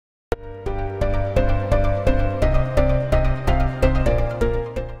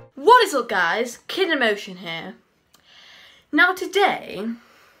What is up guys, Kid Emotion here. Now today,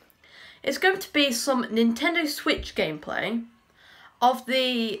 it's going to be some Nintendo Switch gameplay of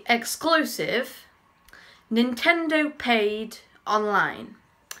the exclusive Nintendo Paid Online.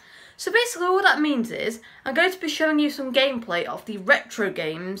 So basically what that means is, I'm going to be showing you some gameplay of the retro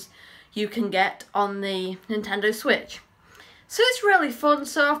games you can get on the Nintendo Switch. So it's really fun,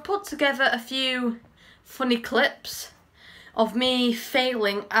 so I've put together a few funny clips of me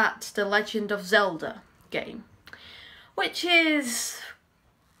failing at the Legend of Zelda game, which is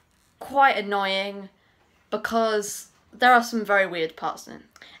quite annoying because there are some very weird parts in it.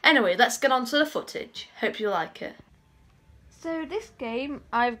 Anyway, let's get on to the footage. Hope you like it. So this game,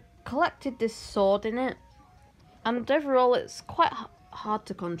 I've collected this sword in it, and overall it's quite hard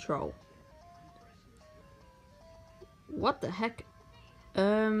to control. What the heck?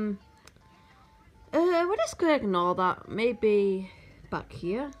 We're just gonna ignore that. Maybe back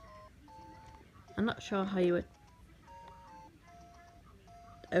here. I'm not sure how you would.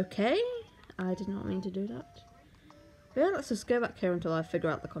 Okay, I did not mean to do that. Yeah, let's just go back here until I figure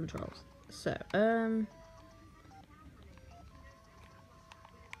out the controls. So,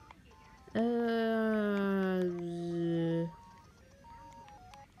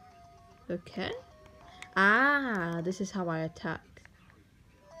 okay. Ah, this is how I attack.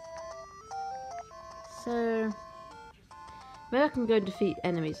 So, maybe I can go and defeat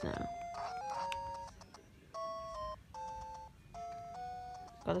enemies now.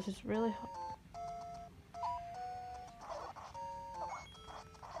 God, this is really hard.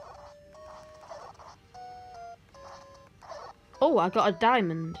 Oh, I got a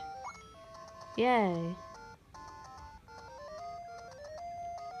diamond. Yay.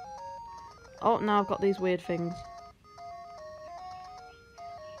 Oh, now I've got these weird things.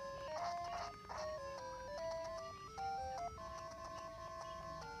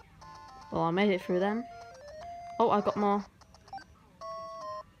 Well, I made it through them. Oh, I got more.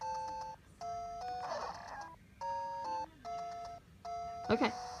 Okay.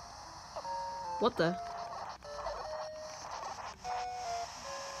 What the?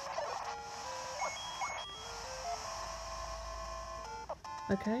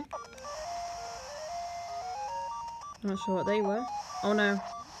 Okay. I'm not sure what they were. Oh no.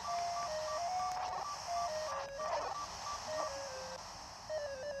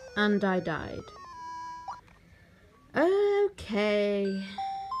 And I died. Okay.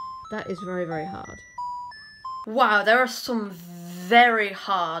 That is very, very hard. Wow, there are some very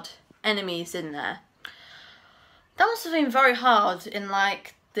hard enemies in there. That must have been very hard in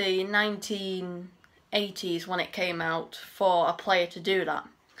like the 1980s when it came out for a player to do that.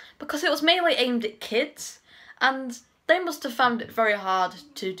 Because it was mainly aimed at kids, and they must have found it very hard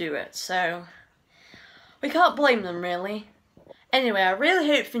to do it, so we can't blame them really. Anyway, I really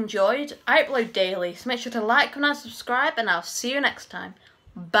hope you enjoyed. I upload daily, so make sure to like, comment and subscribe, and I'll see you next time.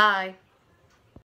 Bye.